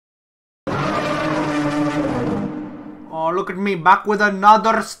Oh, look at me, back with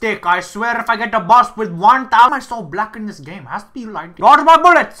another stick. I swear if I get a boss with 1,000... Am I so black in this game? Has to be like... Dodge my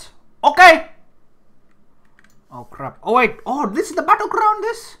bullets! Okay! Oh, crap. Oh, wait. Oh, this is the battleground,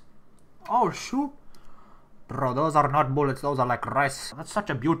 this? Oh, shoot. Bro, those are not bullets. Those are like rice. That's such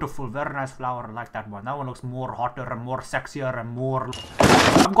a beautiful, very nice flower. I like that one. That one looks more hotter and more sexier and more...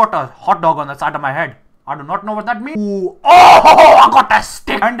 I've got a hot dog on the side of my head. I do not know what that means. Ooh. Oh, I got a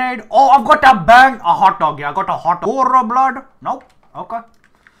stick. Band-aid. Oh, I've got a bang. A hot dog. Yeah, I got a hot dog. More blood. Nope. Okay.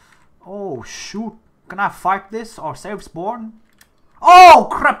 Oh, shoot. Can I fight this or save spawn? Oh,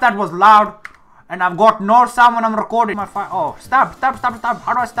 crap. That was loud. And I've got no sound when I'm recording my fight. Oh, stab, stab, stab, stab.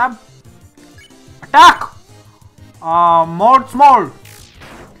 How do I stab? Attack. Mode small.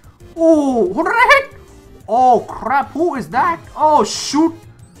 Ooh, who did I hit? Oh, crap. Who is that? Oh, shoot.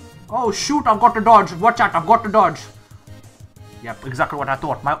 Oh shoot, I've got to dodge. Watch out, I've got to dodge. Yep, exactly what I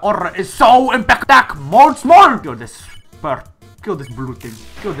thought. My aura is so impeccable. Attack mode small. Kill this bird. Kill this blue thing.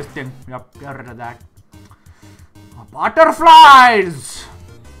 Kill this thing. Yep, get rid of that. Butterflies!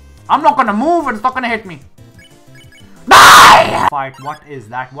 I'm not gonna move and it's not gonna hit me. Die! Fight, what is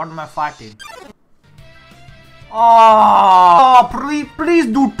that? What am I fighting? Oh, please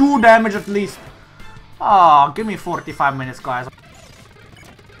do 2 damage at least. Oh, give me 45 minutes, guys.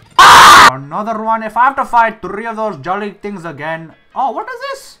 Another one. If I have to fight 3 of those jolly things again. Oh, what is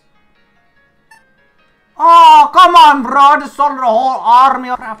this? Oh, come on, bro. I just sold a whole army.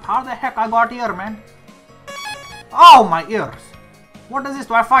 Crap, how the heck I got here, man? Oh, my ears. What is this?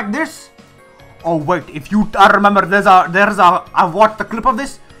 Do I fight this? Oh, wait. If you... I remember I've watched the clip of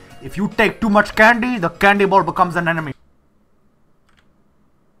this. If you take too much candy, the candy ball becomes an enemy.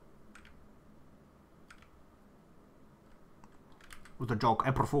 With a joke,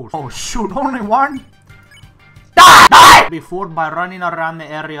 April Fools. Oh shoot, only one? Die! Die! Be fooled by running around the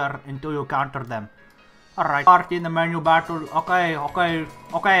area until you counter them. Alright, party in the menu battle. Okay,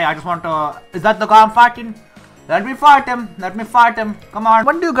 I just want to... Is that the guy I'm fighting? Let me fight him, come on.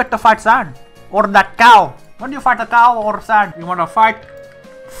 When do you get to fight Sand? Or that cow? When do you fight a cow or Sand? You want to fight?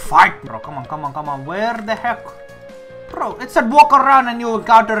 Fight, bro, come on. Where the heck? Bro, it said walk around and you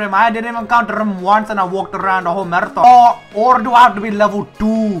encounter him. I didn't even encounter him once and I walked around the whole marathon. Oh, or do I have to be level 2?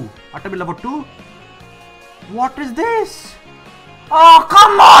 I have to be level 2? What is this? Oh,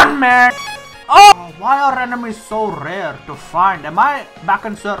 come on, man! Oh, why are enemies so rare to find? Am I back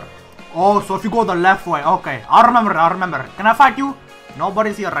in Sir? Oh, so if you go the left way. Okay, I remember. Can I fight you?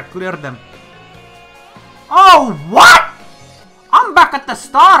 Nobody's here. I cleared them. Oh, what? I'm back at the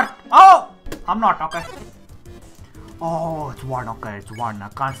start. Oh, I'm not. Okay. Oh, it's 1. Okay, it's 1. I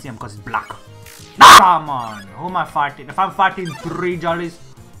can't see him because it's black. Come on. Who am I fighting? If I'm fighting 3 jollies.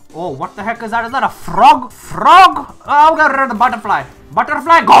 Oh, what the heck is that? Is that a frog? Frog? I'll get rid of the butterfly.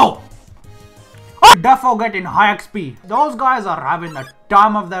 Butterfly, go! Oh, defo getting high XP. Those guys are having the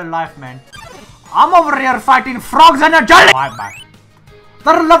time of their life, man. I'm over here fighting frogs and a jolly. Bye-bye.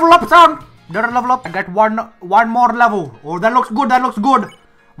 They're level up, son. They're level up. I get one more level. Oh, that looks good.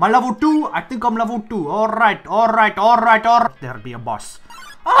 My level 2, I think I'm level 2. Alright. There'll be a boss.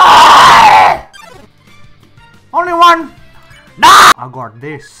 Only one. Nah! I got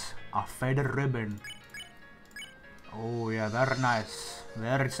this. A feather ribbon. Oh yeah, very nice.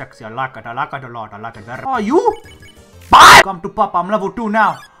 Very sexy. I like it a lot. I like it very... Oh, you? Bye! Come to Papa. I'm level 2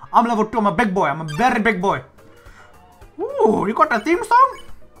 now. I'm level 2. I'm a big boy. I'm a very big boy. Ooh, you got a theme song?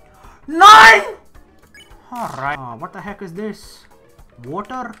 9! Alright. What the heck is this?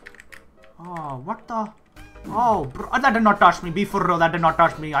 Water? Oh, what the? Oh, bro, that did not touch me. Be for real, that did not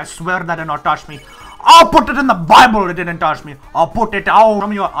touch me. I swear that did not touch me. I'll put it in the Bible, it didn't touch me. I'll put it out.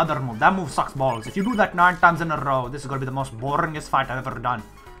 From your other move. That move sucks balls. If you do that 9 times in a row, this is gonna be the most boringest fight I've ever done.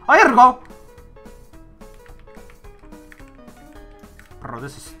 Oh, here we go. Bro,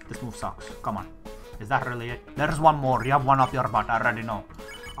 this move sucks. Come on. Is that really it? There's one more. You have one up your butt. I already know.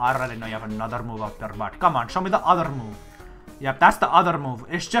 You have another move up your butt. Come on, show me the other move. Yep, that's the other move.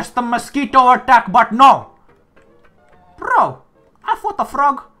 It's just the mosquito attack, but no! Bro, I fought the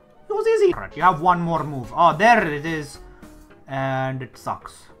frog. It was easy. Alright, you have one more move. Oh, there it is. And it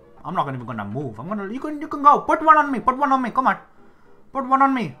sucks. I'm not even gonna move. You can go. Put one on me. Come on. Put one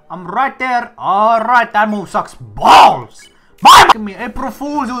on me. I'm right there. Alright, that move sucks balls. Bye! Give me April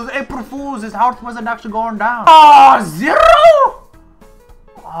Fools. It was April Fools. His health wasn't actually going down. Oh, 0?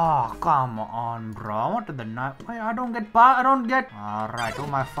 Oh, come on, bro. I wanted the knife. Wait, I don't get... Alright, who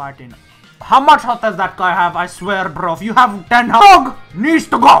am I fighting? How much health does that guy have? I swear, bro. If you have 10 health... Dog needs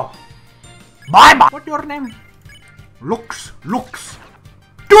to go. Bye-bye. What's your name? Lux.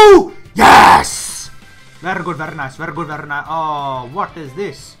 2! Yes! Very good, very nice. Oh, what is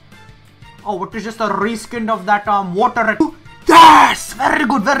this? Oh, it is just a reskin of that water. Yes! Very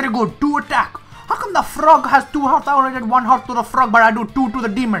good, very good. 2 attack. How come the frog has 2 hearts? I only did 1 heart to the frog, but I do 2 to the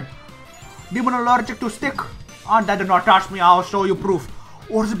demon. Demon allergic to stick. Oh, that did not touch me. I'll show you proof.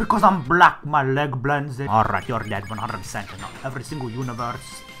 Or is it because I'm black? My leg blends in. Alright, you're dead 100%. Now, every single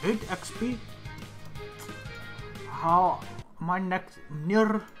universe. 8 XP. How? My next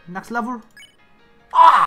level? Ah!